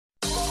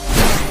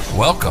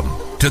Welcome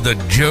to the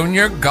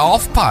Junior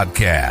Golf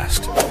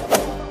Podcast,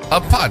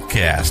 a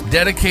podcast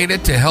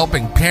dedicated to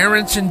helping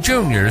parents and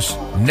juniors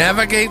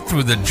navigate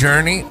through the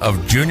journey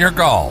of junior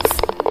golf.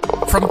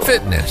 From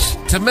fitness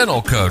to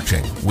mental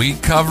coaching, we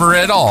cover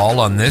it all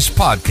on this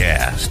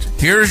podcast.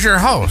 Here's your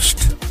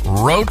host,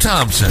 Ro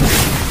Thompson.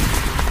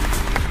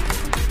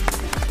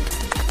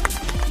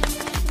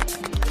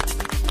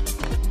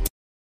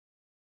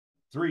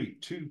 Three,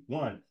 two,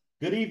 one.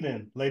 Good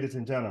evening, ladies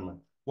and gentlemen.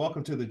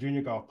 Welcome to the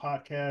Junior Golf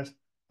Podcast.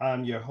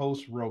 I'm your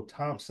host, Ro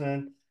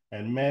Thompson.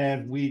 And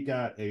man, we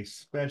got a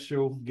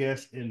special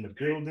guest in the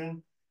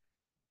building.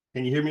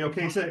 Can you hear me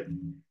okay, Sage?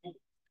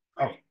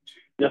 Oh.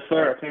 Yes,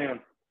 sir, I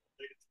can.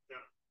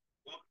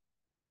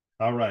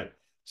 All right.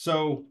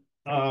 So,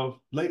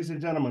 ladies and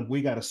gentlemen,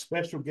 we got a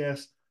special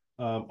guest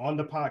on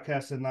the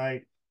podcast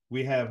tonight.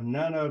 We have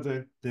none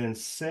other than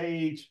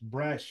Sage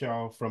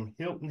Bradshaw from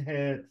Hilton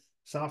Head,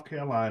 South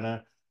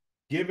Carolina.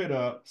 Give it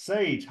up.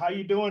 Sage, how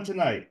you doing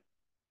tonight?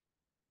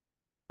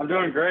 I'm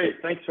doing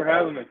great. Thanks for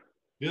having me.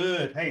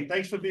 Good. Hey,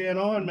 thanks for being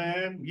on,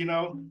 man. You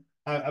know,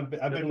 I've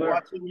been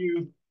watching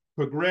you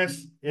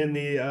progress in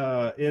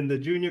the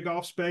junior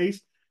golf space,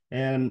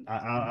 and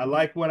I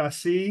like what I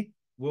see.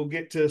 We'll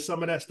get to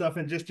some of that stuff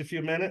in just a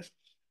few minutes.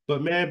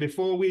 But man,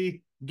 before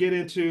we get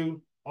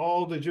into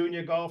all the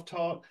junior golf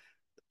talk,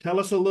 tell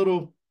us a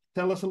little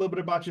bit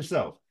about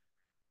yourself.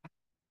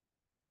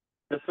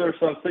 Yes, sir.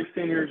 So I'm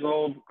 16 years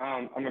old.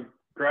 I'm a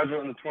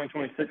graduate in the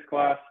 2026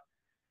 class,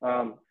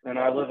 and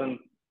I live in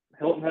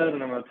Hilton Head,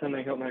 and I'm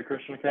attending Hilton Head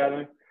Christian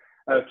Academy.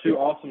 I have two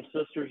awesome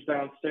sisters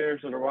downstairs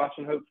that are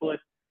watching, hopefully,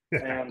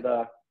 and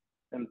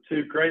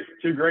two great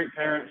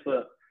parents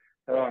that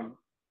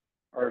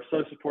are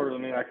so supportive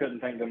of me. I couldn't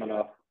thank them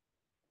enough.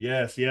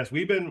 Yes.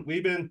 We've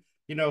been,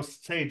 you know,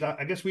 Sage,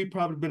 I guess we've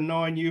probably been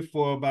knowing you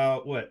for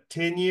about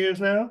 10 years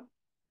now?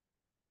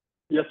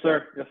 Yes,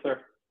 sir.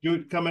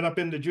 You coming up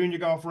in the junior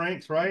golf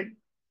ranks, right?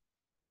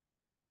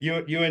 You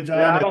and John.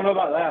 Yeah, I don't know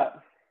about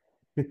that.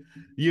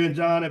 You and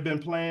John have been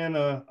playing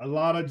a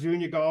lot of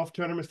junior golf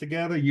tournaments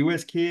together,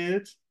 U.S.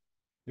 Kids,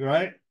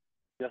 right?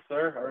 Yes,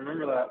 sir. I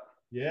remember that.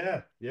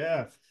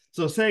 Yeah.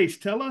 So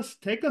Sage,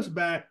 take us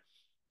back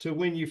to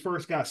when you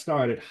first got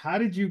started. How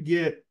did you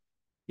get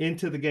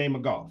into the game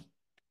of golf?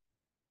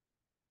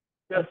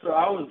 Yeah, so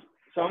I was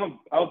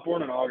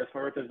born in August.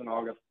 My birthday's in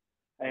August.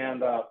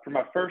 And for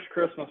my first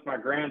Christmas, my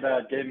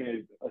granddad gave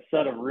me a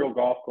set of real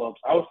golf clubs.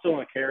 I was still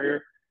in a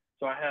carrier,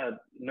 so I had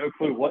no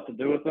clue what to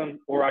do with them,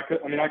 or I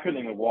couldn't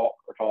even walk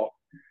or talk.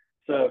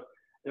 So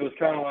it was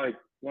kind of like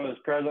one of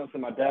those presents,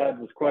 and my dad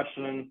was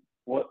questioning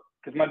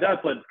because my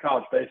dad played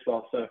college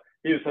baseball, so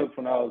he was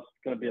hoping I was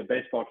going to be a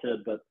baseball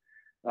kid, but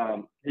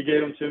he gave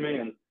them to me,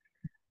 and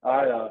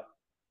I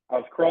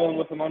was crawling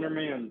with them under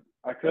me, and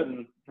I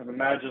couldn't have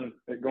imagined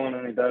it going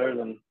any better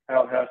than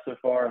how it has so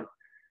far. And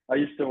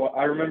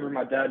I remember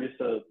my dad used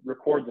to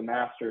record the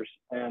Masters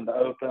and the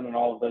Open and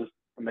all of those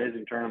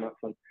amazing tournaments,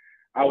 and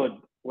I would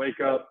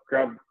wake up,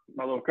 grab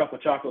my little cup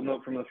of chocolate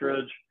milk from the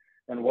fridge,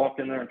 and walk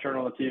in there and turn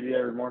on the TV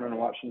every morning and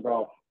watch some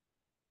golf.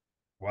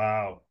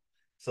 Wow.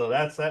 So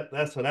that's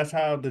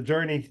how the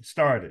journey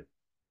started.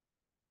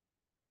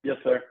 Yes,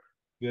 sir.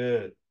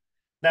 Good.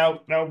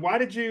 Now why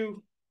did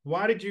you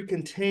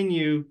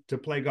continue to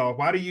play golf?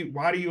 Why do you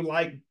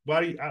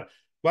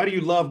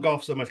love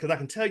golf so much? Because I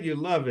can tell you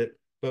love it,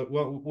 but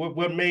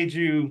what made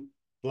you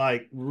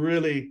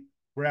really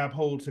grab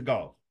hold to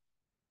golf?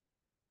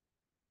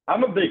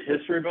 I'm a big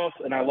history buff,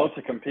 and I love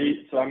to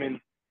compete. So,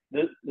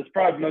 this is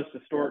probably the most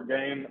historic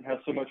game. It has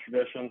so much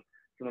tradition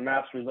from the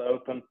Masters to the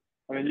Open.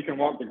 You can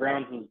walk the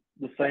grounds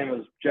the same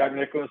as Jack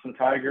Nicklaus and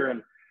Tiger,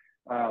 and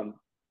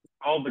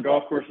all of the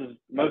golf courses,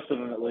 most of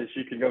them at least,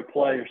 you can go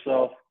play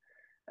yourself.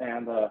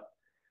 And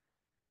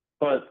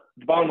but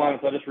the bottom line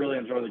is I just really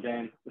enjoy the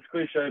game. It's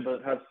cliche,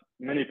 but it has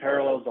many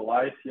parallels to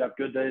life. You have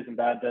good days and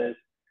bad days.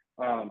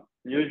 You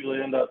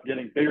usually end up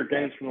getting bigger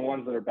gains from the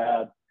ones that are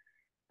bad.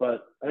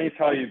 But I think it's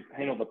how you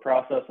handle the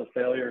process of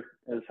failure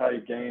is how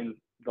you gain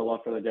the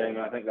love for the game.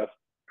 And I think that's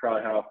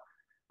probably how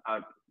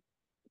I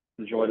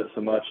enjoyed it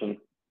so much. And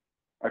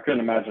I couldn't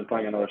imagine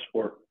playing another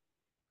sport.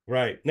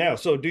 Right. Now,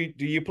 so do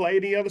you play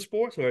any other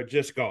sports or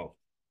just golf?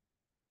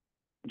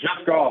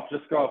 Just golf.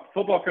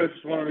 Football coaches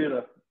wanted me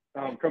to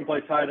come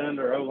play tight end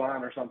or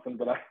O-line or something.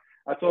 But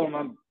I told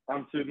them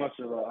I'm too much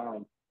of a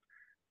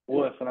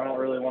wuss and I don't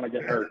really want to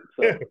get hurt.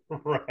 So.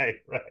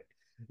 Right.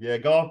 Yeah,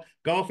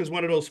 golf is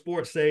one of those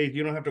sports, Sage,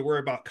 you don't have to worry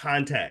about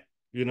contact,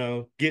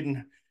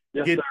 getting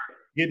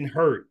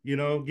hurt,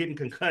 getting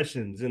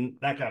concussions and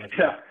that kind of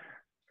thing.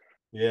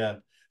 Yeah.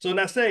 So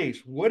now,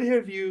 Sage, what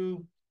have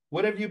you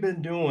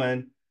been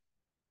doing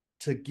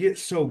to get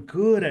so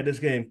good at this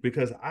game?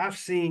 Because I've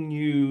seen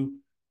you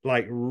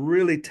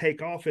really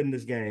take off in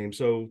this game.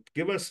 So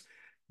give us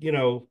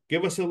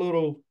a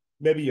little,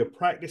 maybe your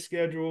practice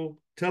schedule.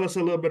 Tell us a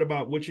little bit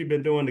about what you've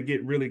been doing to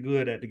get really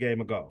good at the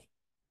game of golf.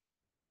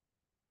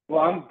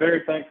 Well, I'm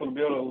very thankful to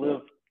be able to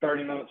live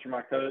 30 minutes from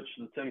my coach,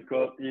 and Tim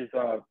Cook. He's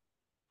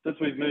since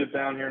we've moved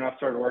down here and I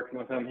started working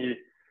with him,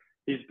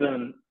 he's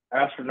been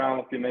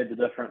astronomically made the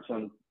difference.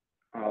 And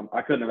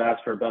I couldn't have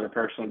asked for a better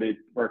person to be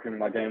working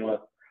my game with.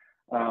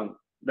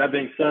 That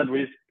being said,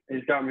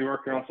 he's got me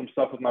working on some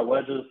stuff with my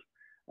wedges,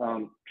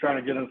 trying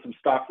to get in some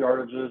stock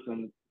yardages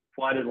and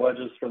flighted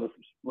wedges for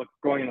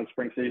going into the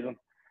spring season.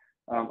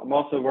 I'm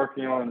also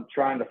working on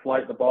trying to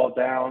flight the ball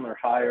down or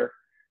higher,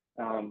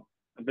 and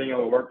being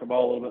able to work the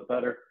ball a little bit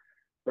better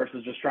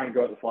versus just trying to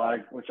go at the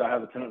flag, which I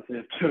have a tendency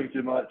of doing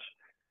too much.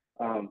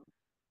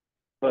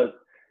 But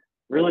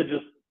really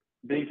just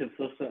being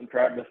consistent in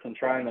practice and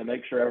trying to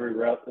make sure every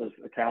rep is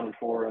accounted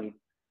for, and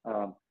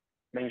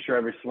making sure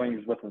every swing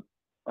is with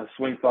a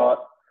swing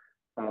thought.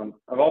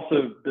 I've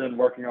also been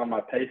working on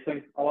my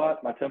pacing a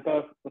lot, my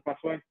tempo with my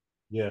swing.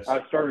 Yes.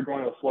 I started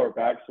going to a slower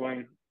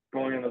backswing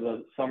going into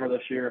the summer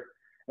this year,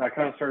 and I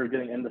kind of started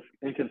getting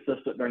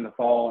inconsistent during the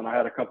fall, and I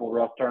had a couple of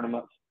rough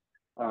tournaments.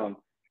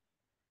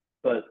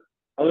 But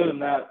other than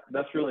that,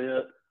 that's really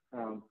it.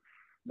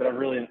 But I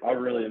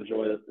really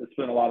enjoyed it. It's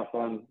been a lot of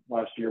fun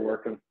last year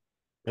working.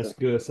 That's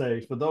good,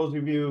 Sage. For those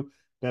of you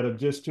that have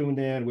just tuned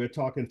in, we're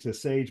talking to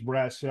Sage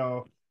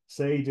Bradshaw.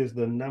 Sage is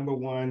the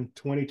 #1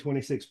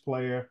 2026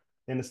 player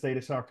in the state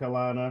of South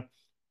Carolina.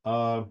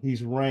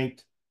 He's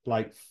ranked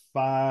like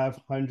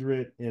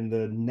 500 in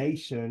the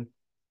nation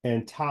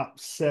and top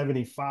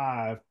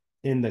 75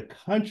 in the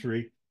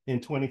country in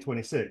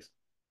 2026.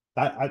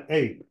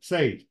 Hey,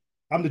 Sage,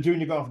 I'm the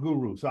junior golf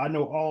guru, so I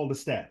know all the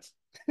stats.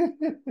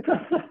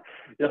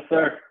 Yes,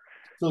 sir.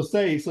 So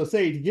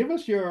Sage, give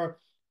us your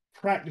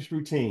practice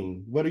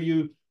routine. What do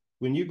you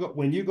when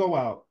you go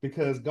out,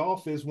 because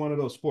golf is one of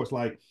those sports,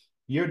 like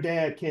your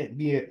dad can't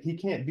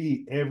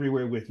be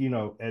everywhere with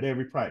at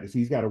every practice.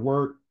 He's got to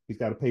work, he's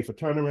got to pay for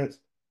tournaments,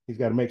 he's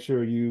got to make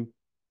sure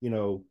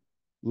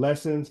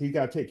lessons, he's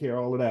got to take care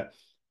of all of that.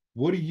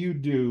 What do you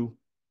do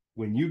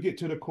when you get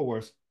to the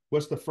course?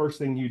 What's the first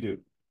thing you do?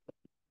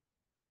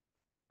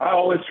 I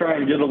always try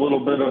and get a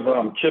little bit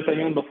of chipping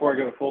in before I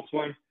go to full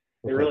swing.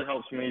 Okay. It really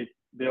helps me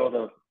be able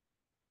to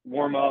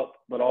warm up,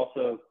 but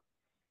also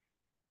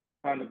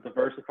kind of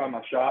diversify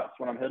my shots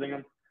when I'm hitting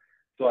them.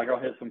 So like I'll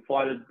hit some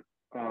flighted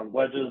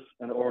wedges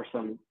or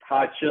some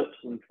high chips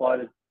and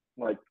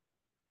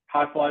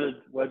high flighted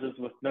wedges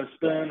with no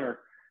spin, or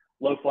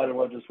low flighted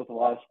wedges with a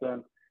lot of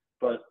spin.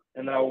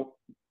 And then I'll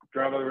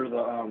drive over to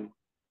the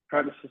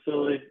practice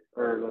facility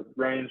or the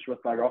range with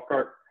my golf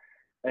cart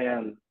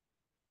and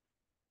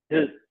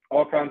hit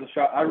all kinds of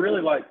shots.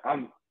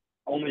 I'm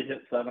only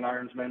hit 7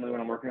 irons mainly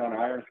when I'm working on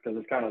irons, because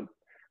it's kind of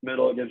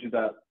middle. It gives you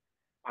that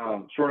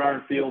short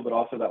iron feel, but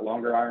also that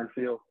longer iron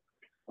feel.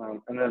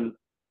 And then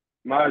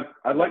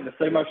I'd like to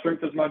say my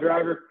strength is my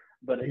driver,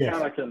 but it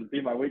kind of can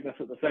be my weakness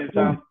at the same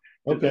time.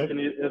 Okay.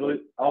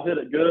 I'll hit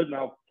it good and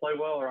I'll play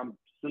well, or I'm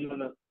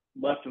sending it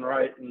left and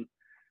right and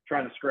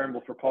trying to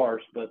scramble for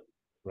pars. But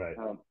right.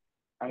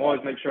 I'm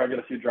always make sure I get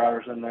a few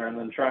drivers in there, and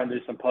then try and do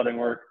some putting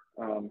work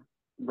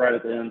right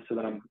at the end, so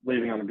that I'm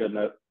leaving on a good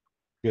note.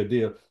 Good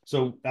deal.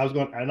 So I was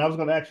going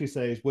to actually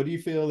say, what do you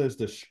feel is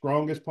the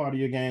strongest part of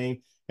your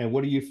game, and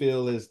what do you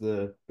feel is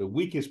the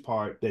weakest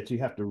part that you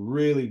have to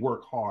really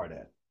work hard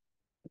at?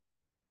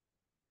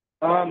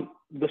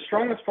 The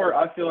strongest part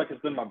I feel like has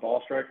been my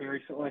ball striking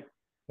recently.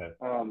 Okay.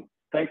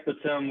 Thanks to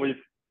Tim, we've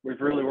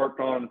really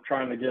worked on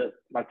trying to get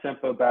my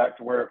tempo back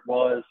to where it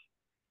was,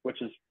 which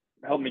has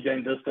helped me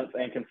gain distance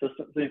and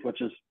consistency,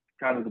 which is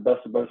kind of the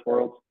best of both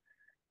worlds.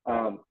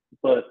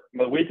 But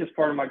the weakest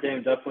part of my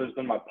game definitely has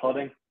been my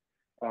putting.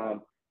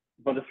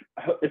 But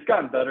it's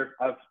gotten better.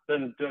 I've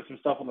been doing some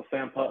stuff on the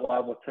Fan Putt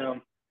Lab with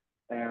Tim,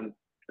 and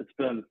it's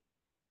been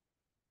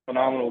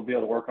phenomenal to be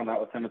able to work on that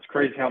with him. It's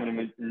crazy how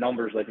many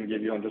numbers they can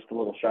give you on just a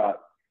little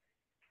shot.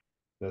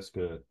 That's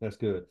good. That's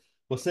good.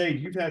 Well,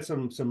 Sage, you've had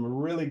some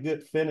really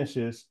good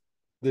finishes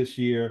this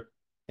year,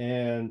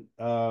 and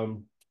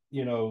do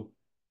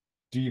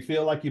you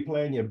feel like you're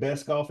playing your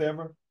best golf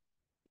ever?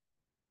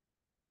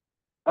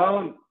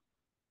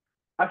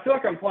 I feel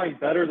like I'm playing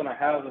better than I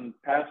have in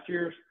past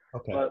years.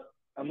 Okay. But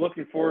I'm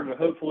looking forward to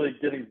hopefully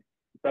getting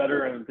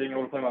better and being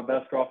able to play my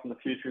best golf in the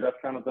future. That's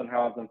kind of been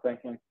how I've been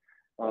thinking.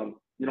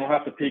 You don't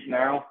have to peak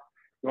now.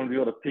 You want to be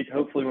able to peak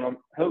hopefully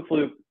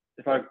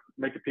if I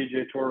make a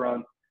PGA Tour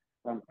run,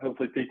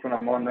 hopefully peak when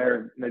I'm on there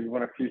and maybe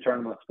win a few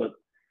tournaments. But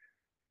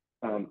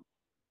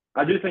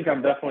I do think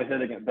I'm definitely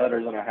hitting it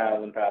better than I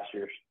have in past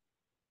years.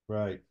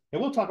 Right.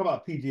 And we'll talk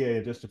about PGA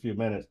in just a few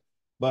minutes.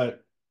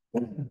 But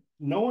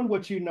knowing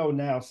what you know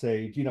now,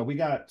 Sage, we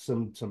got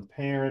some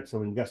parents,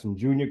 and we got some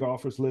junior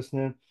golfers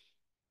listening.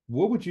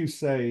 What would you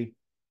say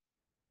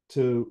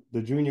to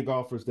the junior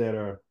golfers that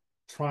are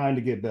trying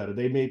to get better?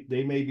 They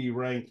may be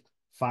ranked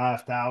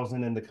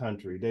 5,000 in the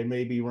country. They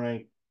may be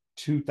ranked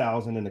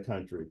 2,000 in the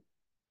country.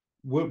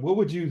 What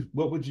would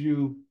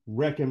you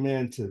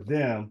recommend to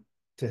them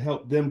to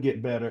help them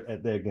get better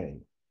at their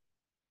game?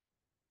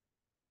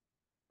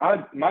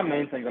 My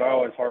main thing that I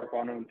always harp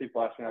on when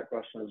people ask me that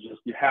question is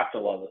just you have to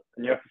love it,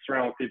 and you have to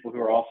surround with people who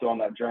are also on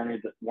that journey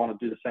that want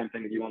to do the same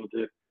thing that you want to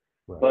do.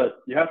 Right. But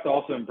you have to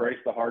also embrace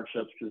the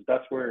hardships, because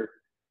that's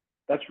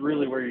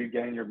really where you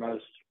gain your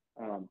best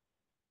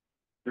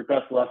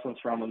lessons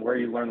from, and where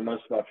you learn the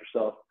most about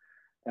yourself.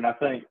 And I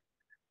think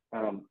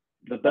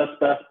the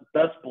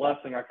best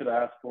blessing I could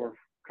ask for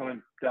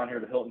coming down here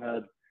to Hilton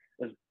Head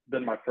has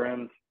been my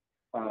friends.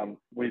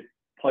 We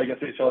play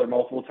against each other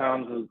multiple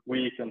times a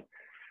week, and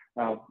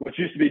which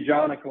used to be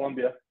John in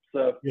Columbia.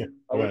 So Yeah,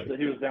 I wish that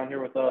he was down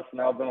here with us, and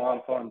that would have been a lot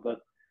of fun. But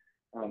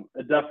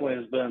it definitely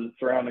has been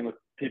surrounding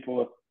myself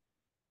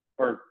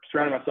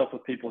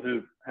with people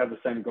who have the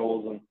same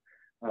goals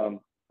and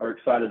are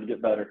excited to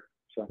get better.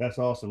 So that's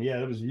awesome.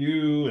 Yeah, it was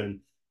you and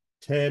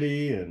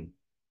Teddy and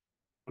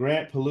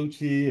Grant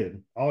Palucci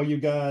and all you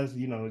guys.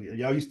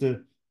 Y'all used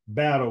to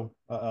battle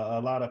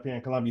a lot up here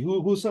in Columbia.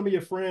 Who's some of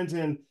your friends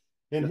in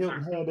yes,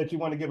 Hilton sir. Head that you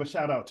want to give a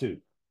shout out to?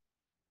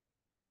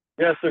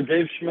 Yeah, so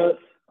Gabe Schmitz,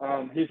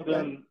 he's Okay.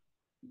 been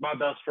my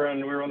best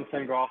friend. We were on the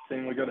same golf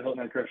team. We go to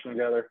Hilton Head Christian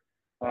together.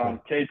 Okay.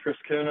 Cade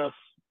Priskunas,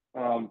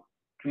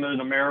 committed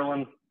to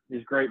Maryland.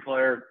 He's a great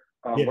player.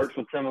 Yes. Works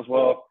with Tim as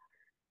well.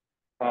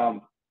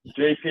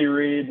 JP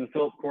Reed and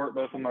Philip Court,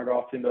 both on my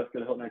golf team, both go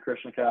to Hilton Head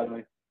Christian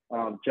Academy.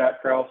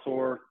 Jack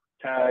Krausor,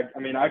 Tag. I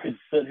mean, I could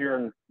sit here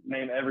and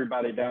name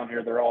everybody down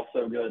here. They're all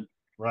so good.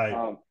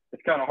 Right.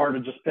 It's kind of hard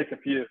to just pick a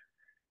few,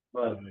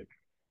 but Right.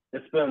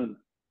 it's been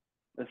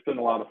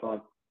a lot of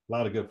fun. A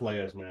lot of good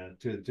players, man.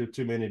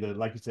 Too many to,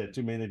 like you said,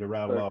 too many to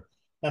rattle Sure. off.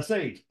 Now,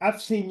 Sage,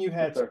 I've seen you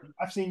Yes, sir.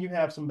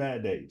 have some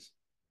bad days,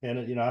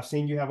 and I've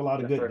seen you have a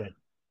lot of Yes, good sir. days.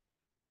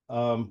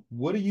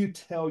 What do you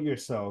tell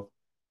yourself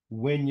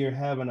when you're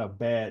having a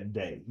bad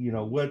day?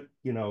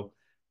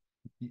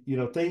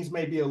 Things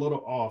may be a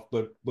little off,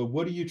 but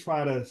what do you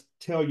try to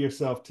tell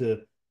yourself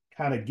to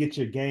kind of get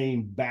your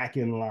game back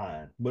in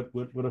line? What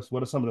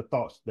are some of the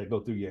thoughts that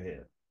go through your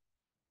head?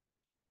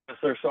 Yes,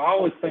 sir. So I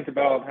always think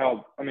about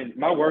how, I mean,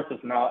 my worth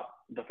is not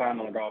defined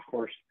on a golf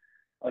course.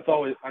 It's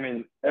always, I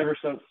mean, ever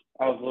since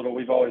I was little,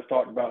 we've always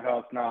talked about how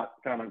it's not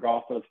found in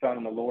golf, but it's found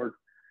in the Lord.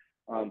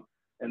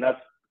 And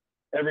that's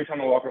every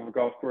time I walk off a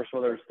golf course,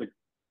 whether it's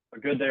a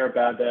good day or a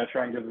bad day, I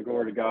try and give the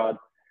glory to God.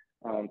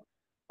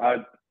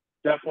 I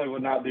definitely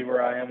would not be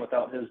where I am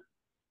without him,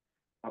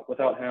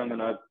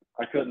 and I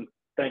couldn't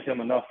thank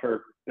him enough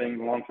for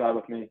being alongside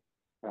with me.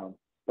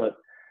 But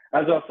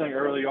as I was saying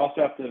earlier, you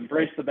also have to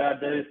embrace the bad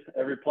days.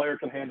 Every player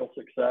can handle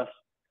success.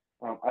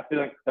 I feel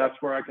like that's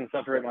where I can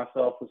separate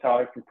myself, is how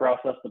I can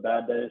process the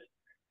bad days.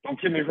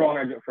 Don't get me wrong,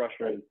 I get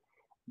frustrated,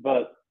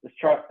 but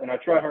I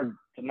try hard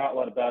to not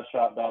let a bad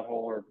shot, bad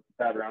hole, or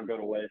bad round go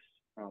to waste.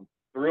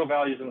 The real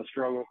value is in the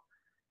struggle.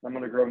 I'm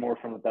going to grow more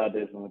from the bad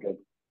days than the good.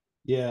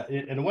 Yeah,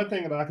 and one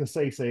thing that I can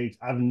say, Sage,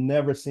 I've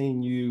never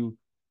seen you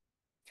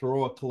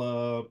throw a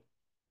club,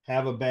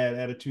 have a bad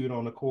attitude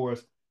on the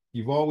course.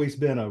 You've always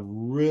been a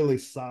really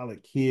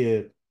solid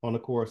kid on the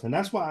course, and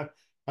that's why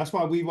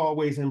we've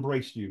always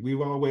embraced you.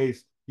 We've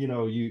always,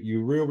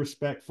 you're real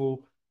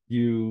respectful.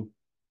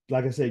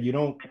 Like I said, you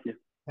don't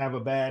have a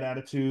bad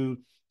attitude.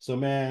 So,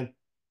 man,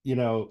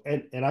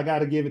 and I got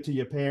to give it to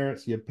your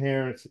parents. Your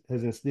parents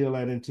has instilled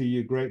that into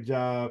you. Great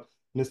job,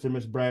 Mr. and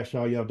Miss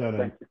Bradshaw. Y'all done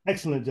an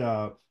excellent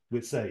job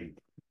with Sage.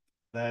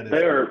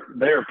 They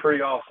are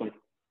pretty awesome.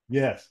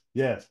 Yes.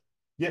 Yeah,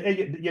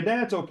 and your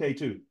dad's okay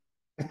too.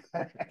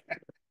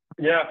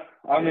 Yeah,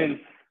 I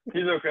mean,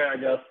 he's okay, I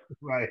guess.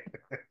 Right.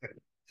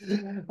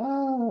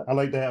 I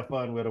like to have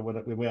fun with him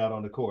when we're out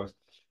on the course.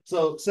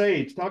 So,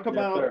 Sage, talk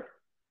about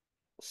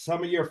who's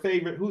some of your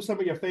favorite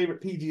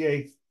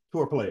PGA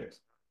Tour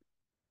players?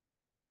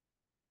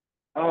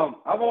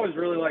 I've always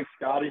really liked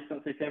Scotty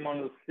since he came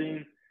onto the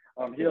scene.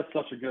 He has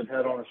such a good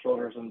head on his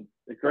shoulders, and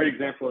a great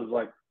example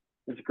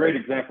it's a great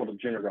example to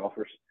junior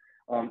golfers.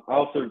 One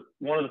of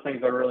the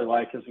things I really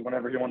like is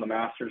whenever he won the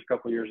Masters a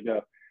couple of years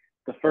ago,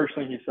 the first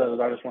thing he said is,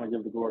 "I just want to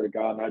give the glory to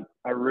God," and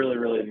I really,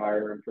 really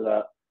admire him for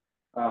that.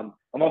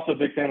 I'm also a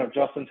big fan of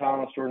Justin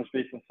Thomas, Jordan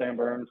Spieth, and Sam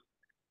Burns.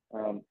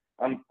 I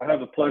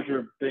have the pleasure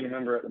of being a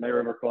member at the May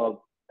River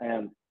Club,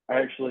 and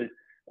I've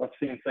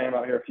seen Sam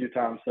out here a few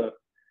times, so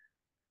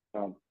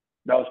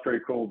that was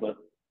pretty cool. But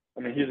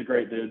I mean, he's a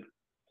great dude.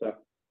 So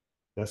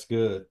that's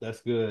good.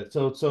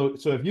 So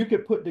if you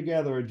could put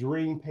together a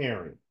dream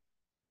pairing,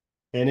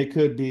 and it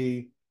could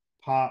be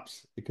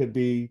Pops, it could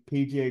be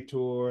PGA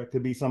Tour, it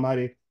could be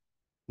somebody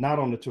not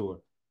on the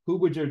tour, who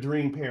would your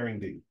dream pairing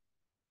be?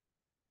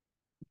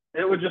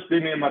 it would just be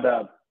me and my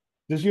dad.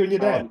 Just you and your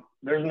dad.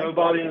 There's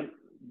nobody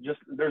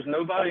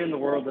in the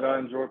world that I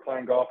enjoy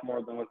playing golf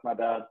more than with my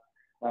dad.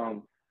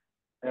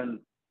 And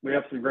we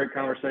have some great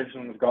conversations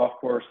on the golf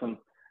course, and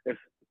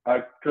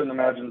I couldn't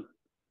imagine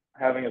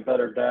having a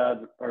better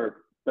dad or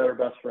better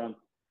best friend.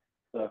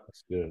 So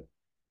that's good.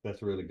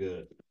 That's really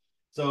good.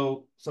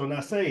 So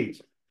now,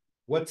 Sage,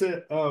 what's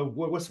in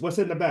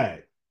the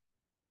bag?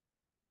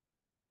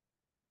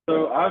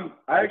 So I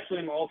actually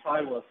am all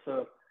Titleist.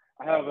 So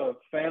I have a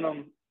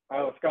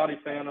Scotty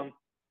Phantom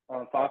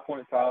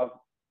 5.5.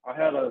 I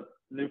had a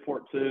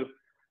Newport 2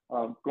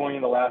 going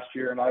into last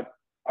year, and I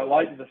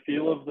liked the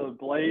feel of the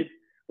blade,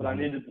 but I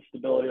needed the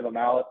stability of a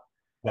mallet.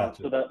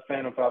 Gotcha. So that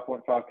Phantom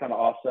 5.5 kind of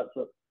offsets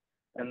it.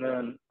 And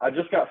then I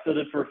just got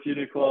fitted for a few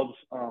new clubs.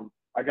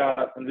 I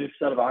got a new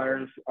set of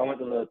irons. I went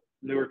to the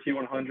newer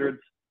T100s.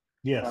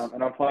 Yes.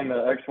 And I'm playing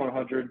the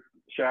X100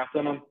 shaft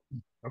in them.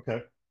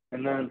 Okay.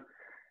 And then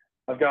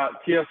I've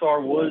got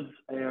TSR Woods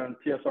and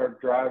TSR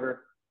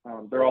Driver.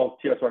 They're all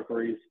TSR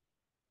 3s.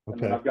 And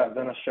then I've got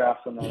Venice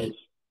shafts in those.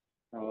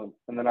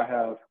 And then I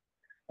have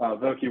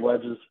Vokey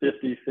wedges,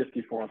 50,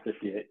 54, and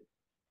 58.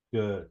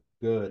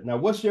 Good. Now,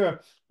 what's your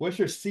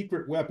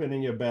secret weapon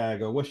in your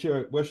bag, or what's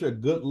your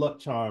good luck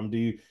charm?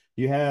 Do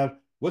you have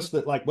what's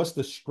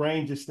the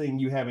strangest thing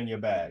you have in your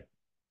bag?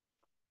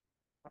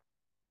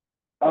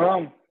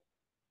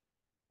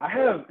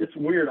 It's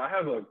weird. I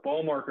have a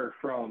ball marker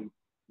from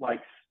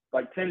like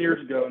 10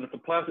 years ago, and it's a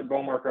plastic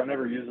ball marker. I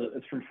never use it.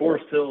 It's from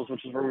Forest Hills,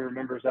 which is where we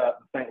remembers at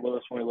in St.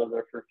 Louis when we lived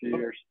there for a few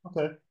years.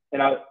 Okay.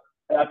 And I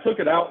took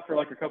it out for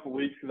like a couple of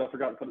weeks because I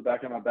forgot to put it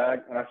back in my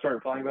bag, and I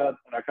started playing bad,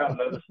 and I kind of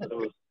noticed that it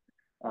was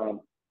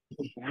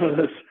one of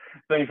those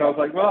things. I was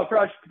like, well, I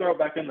probably should throw it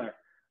back in there.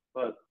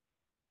 But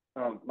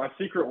my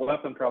secret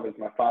weapon probably is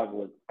my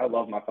 5-wood. I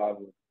love my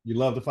 5-wood. You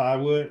love the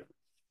 5-wood?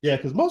 Yeah,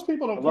 because most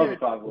people don't carry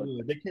the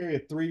 5-wood. They carry a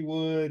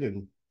 3-wood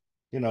and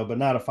but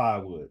not a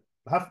 5-wood.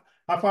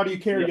 How far do you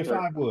carry your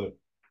 5-wood?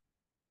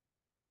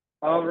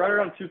 Right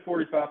around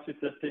 245,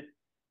 250.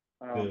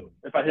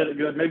 If I hit it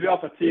good, maybe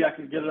off a tee I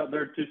can get it up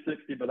there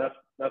 260, but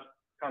that's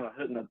kind of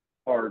hitting it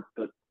hard.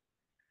 But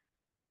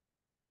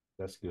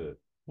that's good.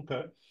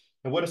 Okay.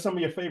 And what are some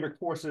of your favorite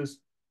courses?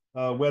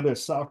 Whether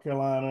it's South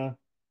Carolina,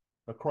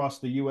 across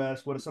the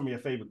U.S., what are some of your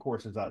favorite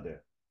courses out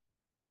there?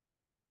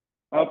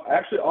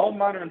 Actually, all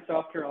mine are in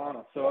South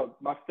Carolina. So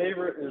my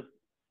favorite is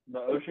the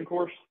Ocean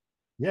Course.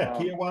 Yeah,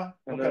 Kiowa.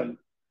 And then,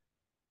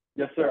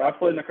 yes, sir. I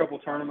played in a couple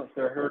of tournaments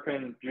there.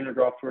 Hurricane Junior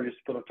Golf Tour used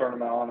to put a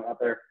tournament on out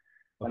there,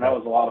 and that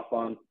was a lot of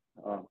fun.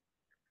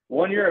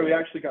 One year we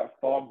actually got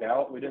fogged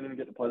out. We didn't even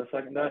get to play the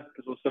second day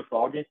because it was so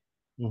foggy.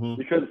 Mm-hmm.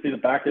 We couldn't see the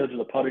back edge of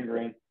the putting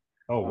green.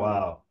 Oh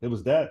wow! It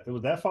was that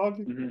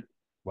foggy. Mm-hmm.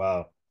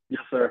 Wow.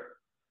 Yes, sir.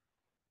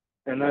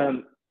 And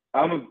then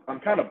I'm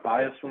kind of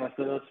biased when I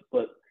say this,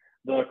 but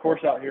the course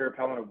out here at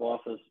Palmetto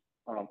Bluff is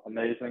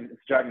amazing.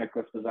 It's Jack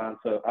Nicklaus design,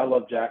 so I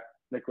love Jack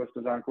Nicklaus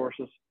design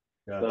courses.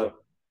 Gotcha. So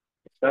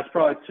that's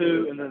probably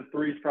 2, and then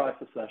 3 is probably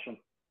Secession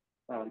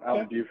out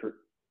in Beaufort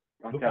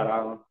on Cat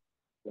Island.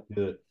 So.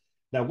 Good.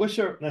 Now, what's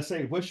your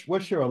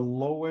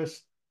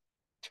lowest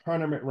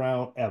tournament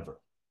round ever?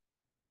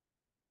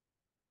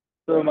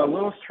 So my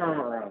lowest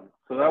tournament round,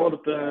 so that would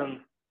have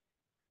been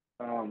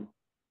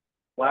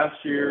last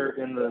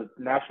year in the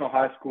National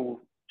High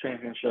School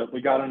Championship.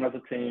 We got in as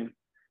a team.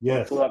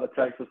 Yes. We flew out to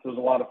Texas. It was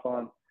a lot of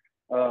fun.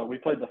 We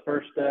played the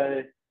first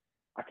day.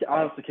 I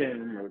honestly can't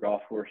even remember the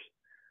golf course,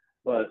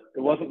 but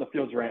it wasn't the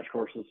Fields Ranch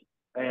courses.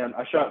 And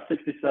I shot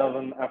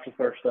 67 after the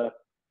first day.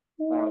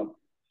 So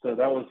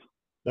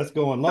that's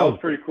going low. That was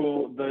pretty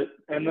cool.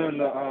 And then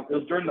it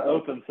was during the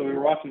Open, so we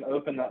were watching the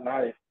Open that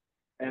night,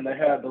 and they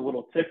had the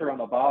little ticker on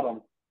the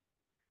bottom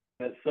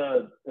that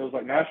said it was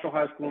like National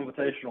High School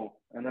Invitational,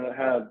 and then it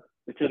had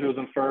the kid who was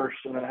in first,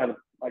 and then it had a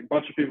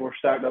bunch of people were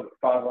stacked up at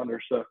 5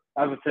 under. So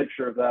I have a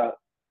picture of that,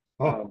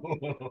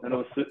 and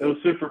it was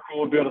super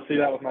cool to be able to see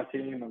that with my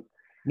team. And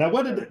now,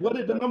 what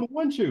did the number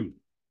 1 shoot?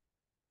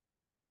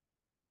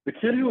 The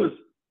kid who was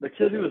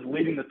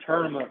leading the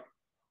tournament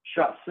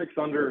shot 6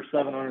 under or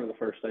 7 under the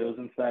first day. It was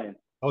insane.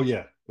 Oh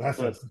yeah,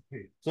 so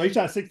he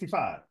shot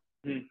 65.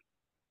 Mm-hmm.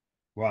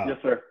 Wow. Yes,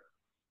 sir.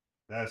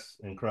 That's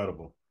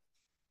incredible.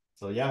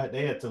 So y'all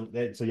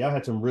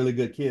had some really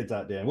good kids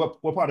out there. What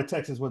part of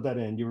Texas was that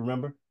in? You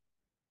remember?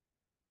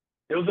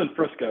 It was in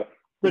Frisco.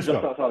 Just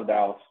outside of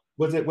Dallas.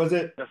 Was it?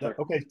 Yes, sir.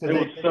 Okay. So it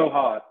was so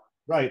hot.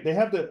 Right. They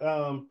have the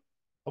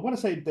I want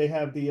to say they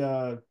have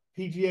the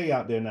PGA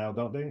out there now,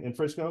 don't they, in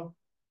Frisco?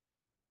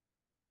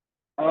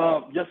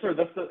 Yes, sir.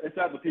 It's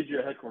at the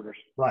PGA headquarters.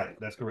 Right.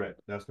 That's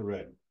correct.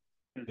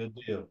 Good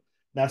deal.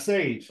 Now,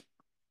 Sage,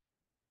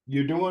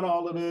 you're doing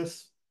all of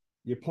this.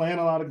 You're playing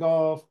a lot of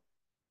golf.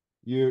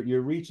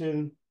 You're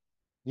reaching,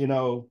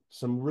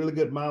 some really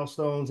good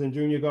milestones in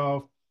junior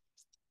golf.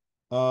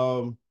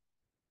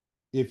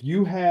 If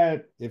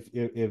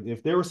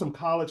there were some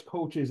college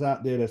coaches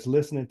out there that's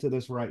listening to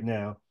this right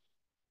now,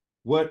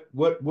 what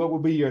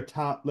would be your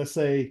top, let's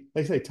say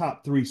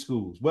top 3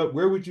 schools?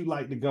 Where would you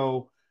like to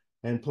go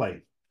and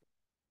play?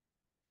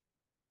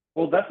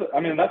 Well, that's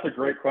a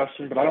great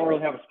question, but I don't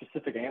really have a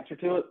specific answer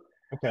to it.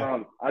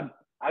 Okay.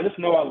 I just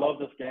know I love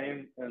this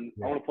game, and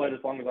I want to play it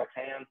as long as I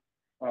can.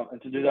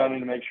 And to do that, I need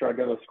to make sure I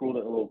go to a school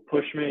that will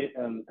push me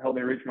and help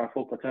me reach my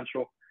full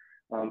potential.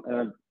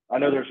 And I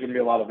know there's going to be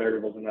a lot of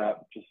variables in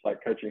that, just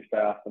like coaching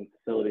staff and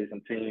facilities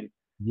and team.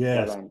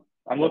 Yes. But,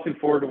 I'm looking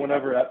forward to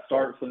whenever that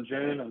starts in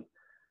June, and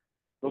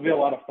it'll be a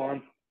lot of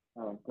fun.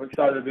 I'm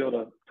excited to be able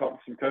to talk to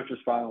some coaches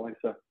finally.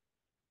 So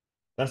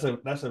that's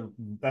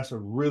a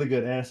really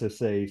good answer,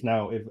 Sage.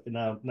 Now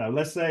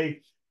let's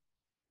say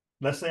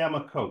I'm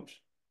a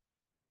coach.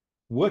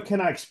 What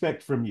can I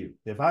expect from you?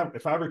 If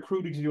I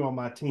recruited you on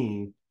my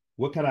team,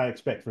 what can I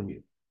expect from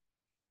you?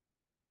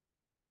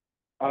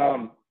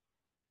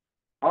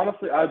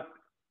 Honestly, I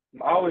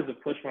always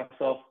have pushed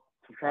myself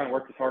to try and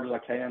work as hard as I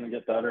can and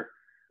get better.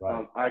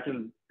 Right. I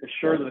can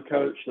assure the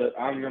coach that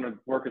I'm going to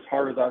work as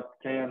hard as I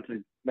can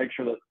to make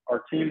sure that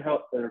our team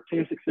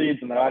succeeds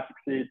and that I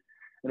succeed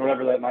in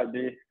whatever that might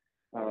be.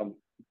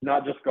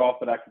 not just golf,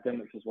 but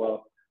academics as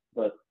well.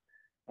 But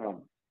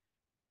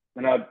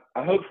and I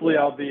hopefully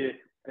I'll be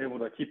able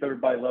to keep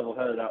everybody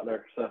level-headed out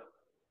there. So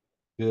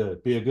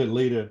good. Be a good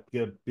leader.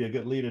 Be a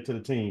good leader to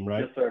the team,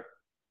 right? Yes, sir.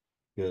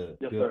 Good.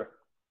 Yes, good. sir.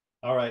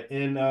 All right.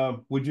 And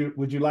would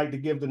you like to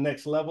give the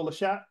next level a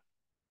shot?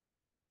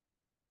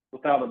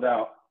 Without a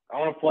doubt. I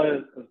want to play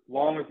as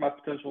long as my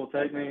potential will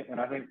take me, and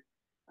I think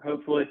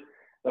hopefully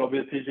that'll be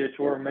a PGA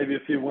Tour, maybe a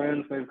few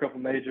wins, maybe a couple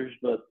majors,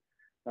 but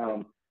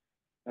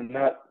and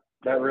that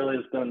really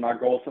has been my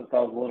goal since I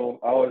was little.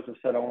 I always have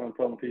said I want to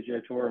play on the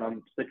PGA Tour, and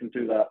I'm sticking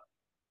to that.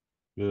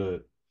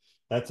 Good.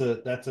 That's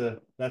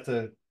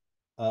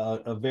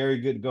a very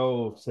good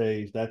goal,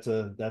 Sage. It's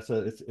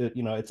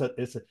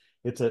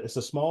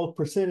a small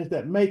percentage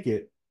that make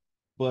it,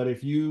 but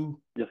if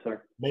you Yes,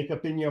 sir. make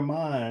up in your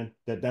mind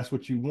that that's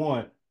what you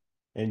want,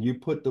 and you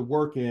put the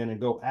work in and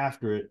go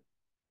after it,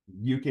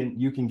 you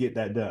can get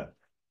that done.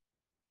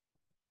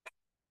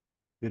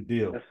 Good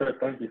deal. Yes, sir.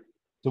 Thank you.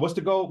 So what's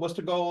the goal? What's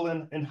the goal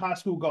in high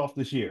school golf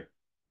this year?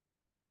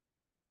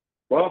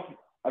 Well,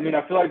 I mean,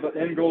 I feel like the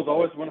end goal is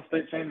always to win a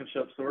state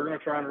championship, so we're going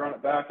to try and run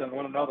it back and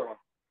win another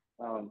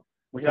one.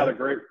 We had a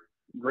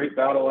great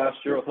battle last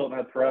year with Hilton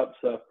Head Prep,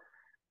 so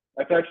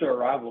that's actually a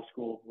rival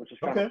school, which is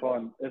kind of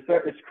fun.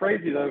 It's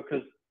crazy though,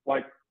 because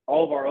like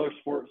all of our other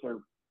sports are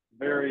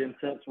very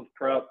intense with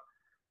prep,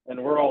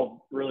 and we're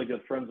all really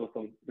good friends with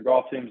them. The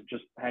golf teams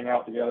just hang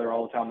out together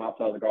all the time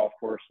outside of the golf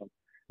course, and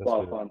it's a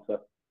lot of fun. So.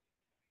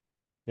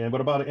 And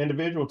what about an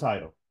individual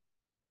title?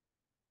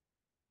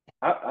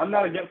 I'm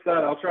not against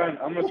that. I'm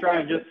going to try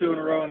and get 2 in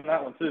a row in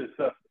that one too.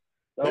 So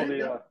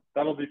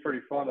that'll be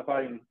pretty fun if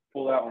I can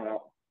pull that one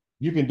out.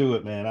 You can do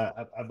it, man.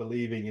 I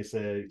believe in you,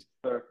 Sage.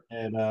 Sure.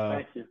 And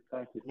thank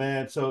you,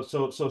 man. So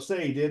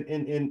Sage,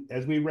 in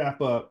as we wrap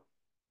up,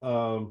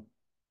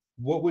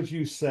 what would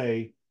you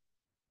say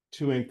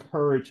to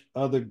encourage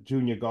other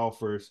junior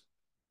golfers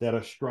that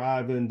are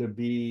striving to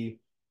be,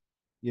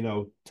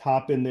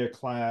 top in their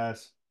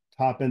class,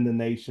 top in the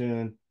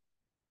nation?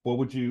 What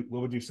would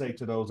you say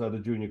to those other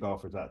junior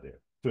golfers out there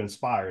to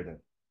inspire them?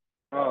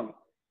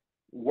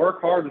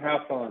 Work hard and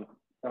have fun.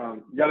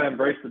 You got to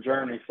embrace the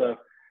journey. So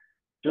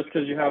just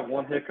because you have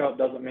one hiccup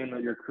doesn't mean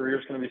that your career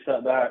is going to be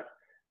set back.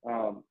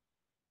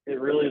 It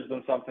really has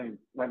been something,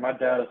 like my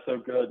dad is so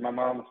good. My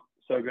mom is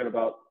so good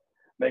about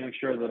making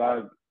sure that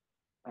I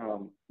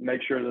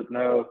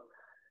know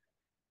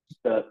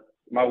that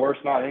my worth's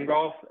not in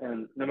golf,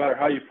 and no matter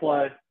how you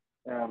play,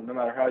 no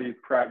matter how you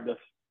practice,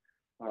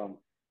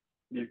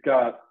 you've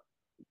got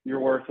your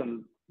worth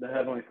in the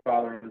Heavenly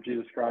Father and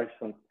Jesus Christ.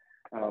 And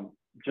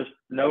just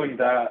knowing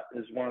that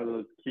is one of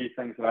the key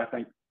things that I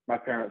think my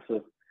parents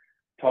have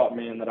taught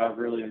me and that I've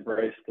really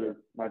embraced through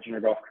my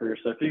junior golf career.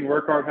 So if you can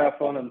work hard, have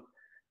fun, and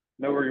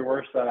know where your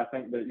worth's at, I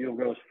think that you'll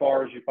go as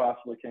far as you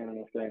possibly can in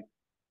this game.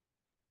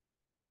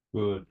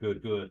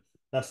 Good.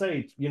 Now,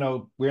 Sage,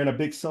 we're in a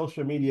big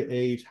social media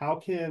age. How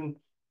can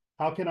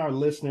our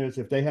listeners,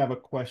 if they have a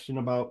question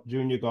about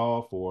junior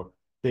golf or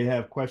they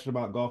have a question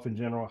about golf in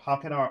general, how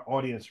can our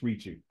audience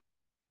reach you?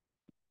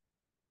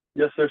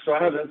 Yes, sir. So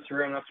I have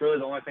Instagram. That's really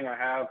the only thing I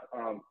have.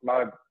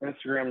 My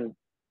Instagram,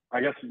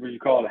 I guess you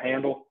call it a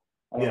handle.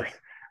 Yes.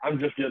 I'm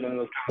just getting into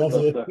this kind of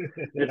stuff.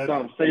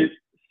 So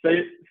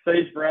it's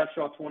Sage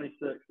Bradshaw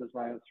 26 is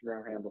my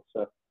Instagram handle.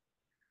 So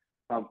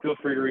feel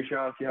free to reach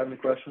out if you have any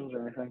questions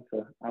or anything.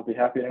 So I'll be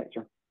happy to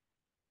answer.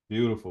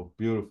 Beautiful.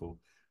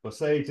 Well,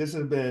 Sage, this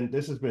has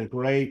been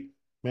great,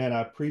 man.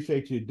 I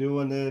appreciate you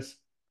doing this.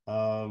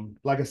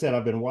 Like I said,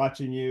 I've been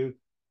watching you,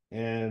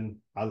 and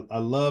I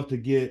love to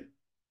get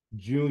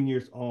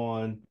juniors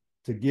on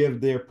to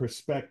give their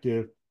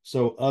perspective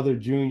so other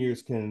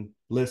juniors can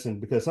listen,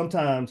 because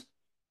sometimes,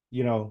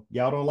 y'all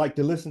don't like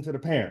to listen to the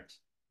parents.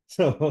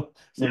 So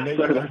yes, maybe,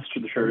 sir, that's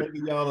true. Maybe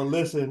y'all will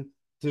listen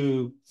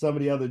to some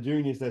of the other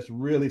juniors that's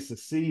really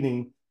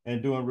succeeding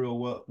and doing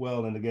real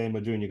well in the game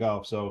of junior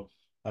golf. So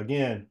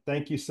again,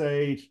 thank you,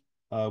 Sage.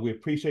 We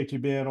appreciate you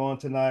being on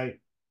tonight,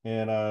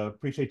 and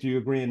appreciate you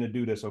agreeing to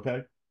do this,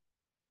 okay?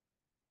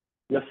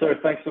 Yes, sir.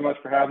 Thanks so much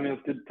for having me. It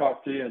was good to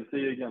talk to you, and see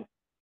you again.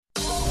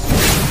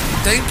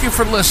 Thank you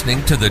for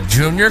listening to the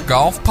Junior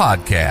Golf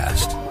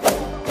Podcast.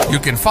 You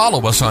can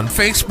follow us on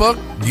Facebook,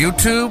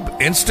 YouTube,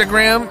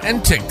 Instagram,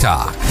 and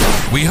TikTok.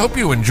 We hope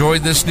you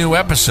enjoyed this new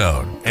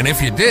episode, and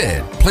if you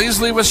did, please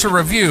leave us a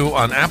review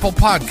on Apple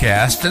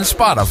Podcasts and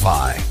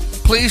Spotify.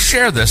 Please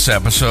share this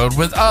episode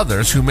with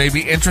others who may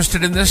be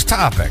interested in this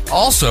topic.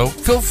 Also,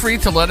 feel free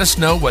to let us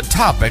know what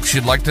topics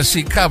you'd like to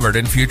see covered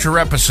in future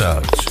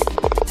episodes.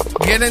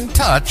 Get in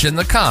touch in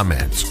the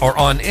comments or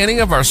on any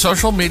of our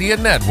social media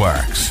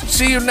networks.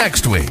 See you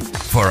next week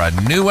for a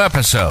new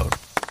episode